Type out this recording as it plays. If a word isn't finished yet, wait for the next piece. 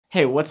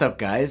Hey, what's up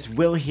guys?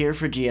 Will here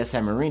for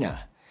GSM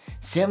Arena.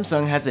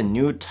 Samsung has a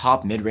new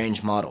top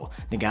mid-range model,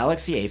 the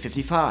Galaxy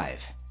A55.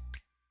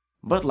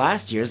 But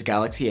last year's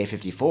Galaxy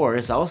A54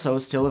 is also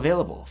still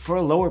available for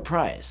a lower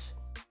price.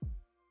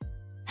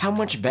 How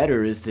much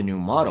better is the new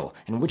model,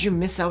 and would you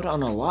miss out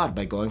on a lot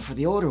by going for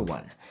the older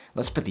one?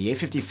 Let's put the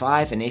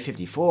A55 and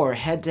A54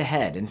 head to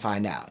head and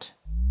find out.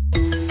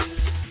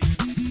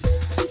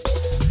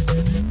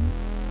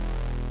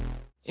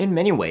 In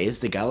many ways,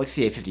 the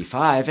Galaxy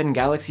A55 and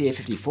Galaxy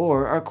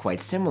A54 are quite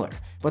similar,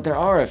 but there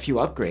are a few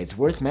upgrades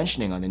worth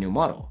mentioning on the new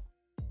model.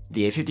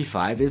 The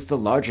A55 is the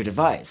larger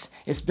device.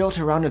 It's built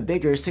around a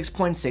bigger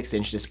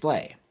 6.6-inch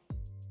display.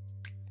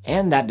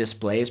 And that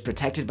display is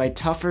protected by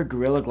tougher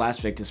Gorilla Glass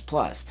Victus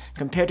Plus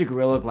compared to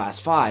Gorilla Glass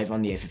 5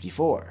 on the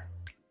A54.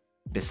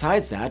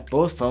 Besides that,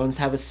 both phones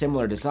have a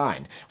similar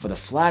design, with a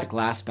flat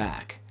glass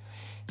back.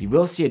 You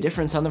will see a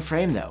difference on the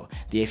frame though.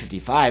 The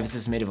A55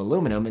 is made of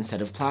aluminum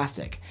instead of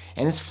plastic,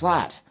 and is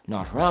flat,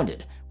 not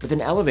rounded, with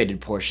an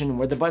elevated portion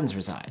where the buttons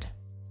reside.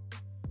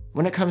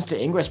 When it comes to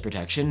ingress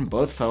protection,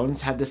 both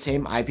phones have the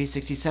same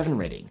IP67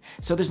 rating,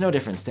 so there's no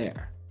difference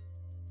there.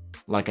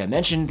 Like I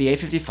mentioned, the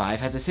A55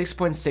 has a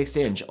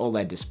 6.6-inch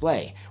OLED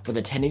display with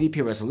a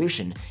 1080p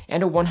resolution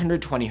and a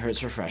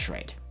 120Hz refresh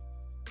rate.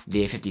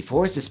 The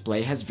A54's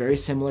display has very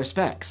similar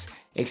specs,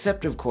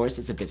 except of course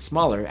it's a bit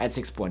smaller at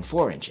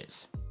 6.4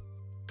 inches.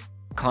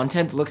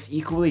 Content looks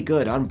equally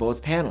good on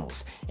both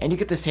panels, and you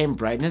get the same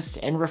brightness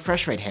and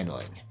refresh rate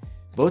handling.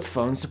 Both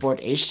phones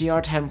support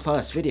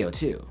HDR10+ video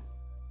too.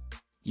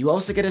 You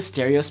also get a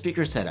stereo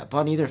speaker setup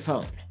on either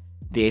phone.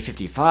 The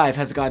A55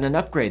 has gotten an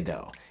upgrade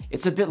though.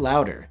 It's a bit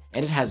louder,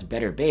 and it has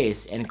better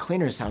bass and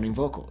cleaner sounding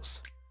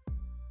vocals.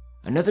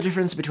 Another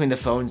difference between the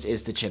phones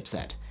is the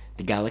chipset.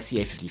 The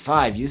Galaxy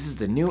A55 uses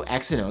the new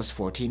Exynos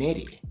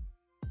 1480.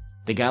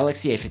 The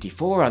Galaxy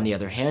A54 on the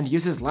other hand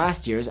uses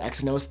last year's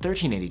Exynos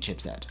 1380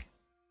 chipset.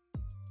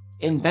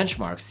 In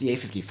benchmarks, the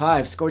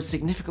A55 scored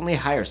significantly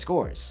higher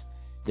scores.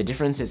 The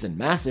difference isn't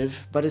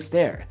massive, but it's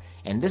there,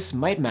 and this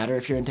might matter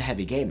if you're into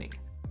heavy gaming.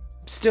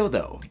 Still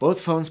though,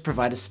 both phones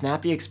provide a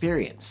snappy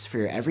experience for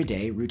your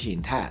everyday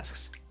routine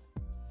tasks.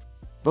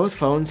 Both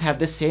phones have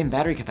the same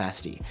battery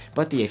capacity,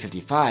 but the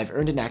A55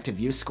 earned an active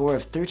use score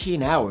of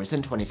 13 hours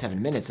and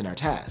 27 minutes in our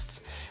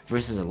tests,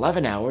 versus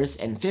 11 hours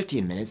and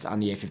 15 minutes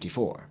on the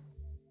A54.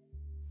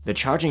 The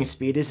charging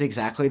speed is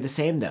exactly the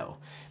same though.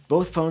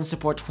 Both phones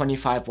support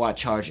 25-watt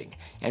charging,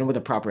 and with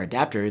a proper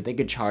adapter, they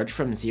could charge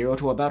from 0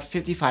 to about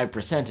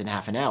 55% in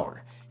half an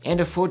hour,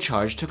 and a full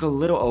charge took a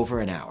little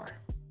over an hour.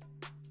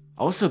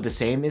 Also the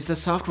same is the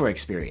software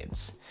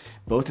experience.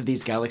 Both of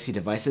these Galaxy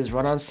devices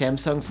run on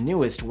Samsung's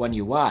newest One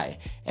UI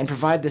and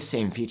provide the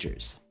same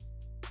features.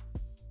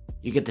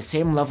 You get the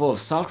same level of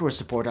software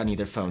support on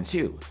either phone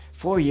too,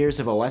 4 years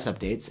of OS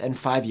updates and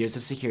 5 years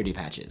of security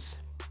patches.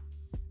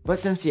 But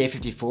since the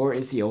A54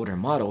 is the older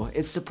model,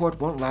 its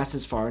support won't last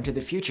as far into the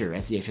future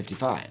as the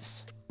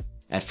A55's.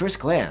 At first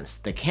glance,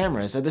 the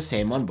cameras are the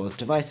same on both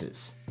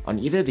devices. On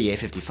either the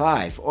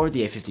A55 or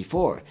the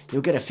A54,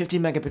 you'll get a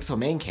 50-megapixel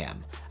main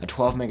cam, a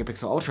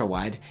 12-megapixel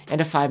ultra-wide,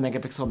 and a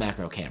 5-megapixel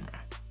macro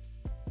camera.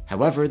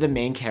 However, the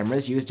main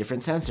cameras use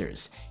different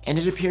sensors, and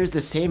it appears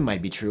the same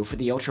might be true for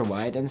the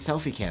ultra-wide and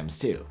selfie cams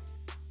too.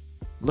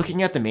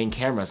 Looking at the main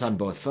cameras on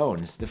both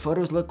phones, the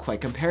photos look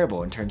quite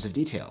comparable in terms of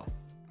detail.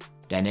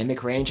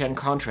 Dynamic range and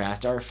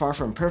contrast are far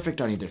from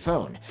perfect on either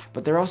phone,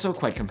 but they're also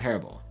quite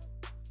comparable.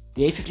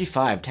 The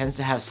A55 tends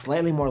to have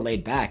slightly more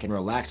laid back and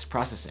relaxed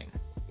processing.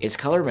 Its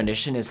color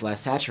rendition is less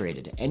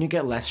saturated, and you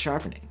get less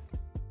sharpening.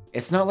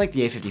 It's not like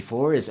the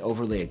A54 is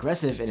overly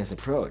aggressive in its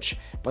approach,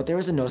 but there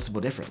is a noticeable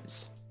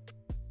difference.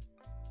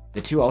 The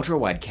two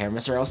ultra-wide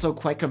cameras are also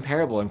quite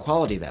comparable in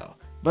quality though,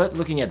 but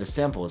looking at the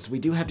samples, we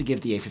do have to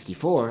give the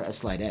A54 a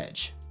slight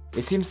edge.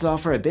 It seems to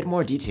offer a bit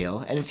more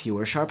detail and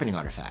fewer sharpening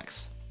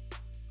artifacts.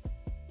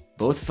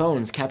 Both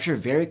phones capture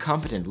very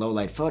competent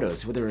low-light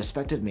photos with their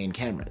respective main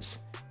cameras.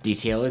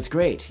 Detail is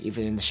great,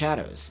 even in the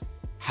shadows.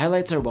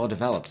 Highlights are well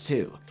developed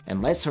too,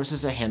 and light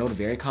sources are handled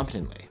very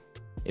competently.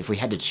 If we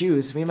had to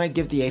choose, we might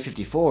give the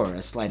A54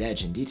 a slight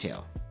edge in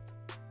detail.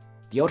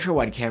 The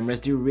ultra-wide cameras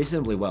do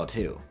reasonably well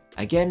too.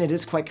 Again, it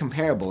is quite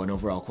comparable in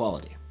overall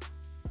quality.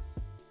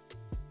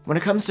 When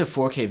it comes to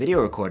 4K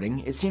video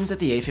recording, it seems that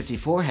the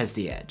A54 has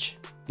the edge.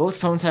 Both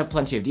phones have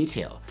plenty of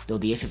detail, though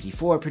the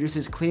A54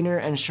 produces cleaner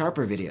and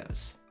sharper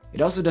videos. It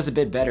also does a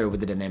bit better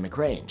with the dynamic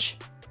range.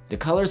 The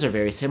colors are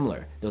very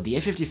similar, though the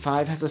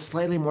A55 has a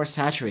slightly more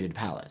saturated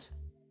palette.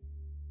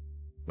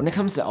 When it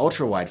comes to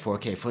ultra-wide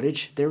 4K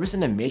footage, there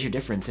isn't a major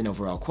difference in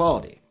overall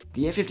quality.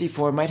 The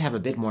A54 might have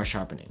a bit more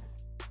sharpening.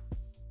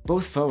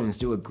 Both phones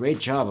do a great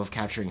job of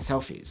capturing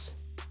selfies.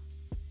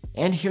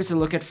 And here's a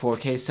look at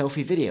 4K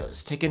selfie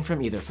videos taken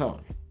from either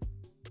phone.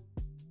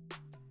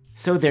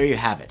 So there you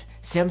have it,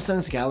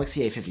 Samsung's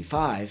Galaxy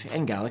A55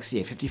 and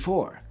Galaxy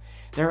A54.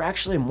 There are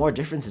actually more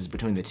differences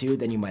between the two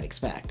than you might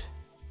expect.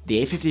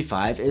 The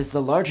A55 is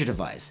the larger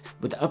device,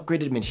 with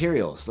upgraded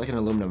materials like an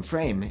aluminum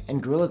frame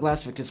and Gorilla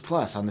Glass Victus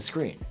Plus on the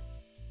screen.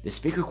 The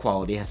speaker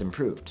quality has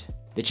improved.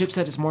 The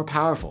chipset is more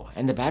powerful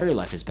and the battery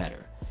life is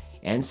better.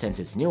 and since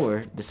it's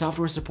newer, the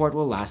software support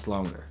will last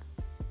longer.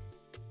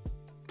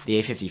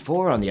 The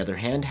A54, on the other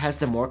hand, has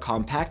the more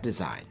compact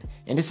design,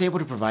 and is able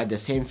to provide the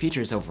same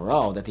features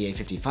overall that the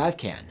A55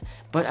 can,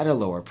 but at a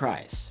lower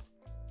price.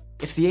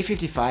 If the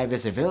A55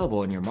 is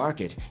available in your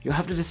market, you'll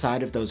have to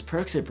decide if those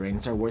perks it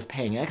brings are worth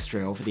paying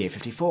extra over the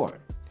A54.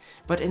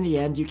 But in the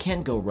end, you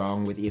can't go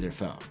wrong with either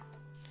phone.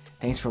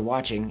 Thanks for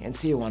watching, and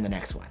see you on the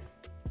next one.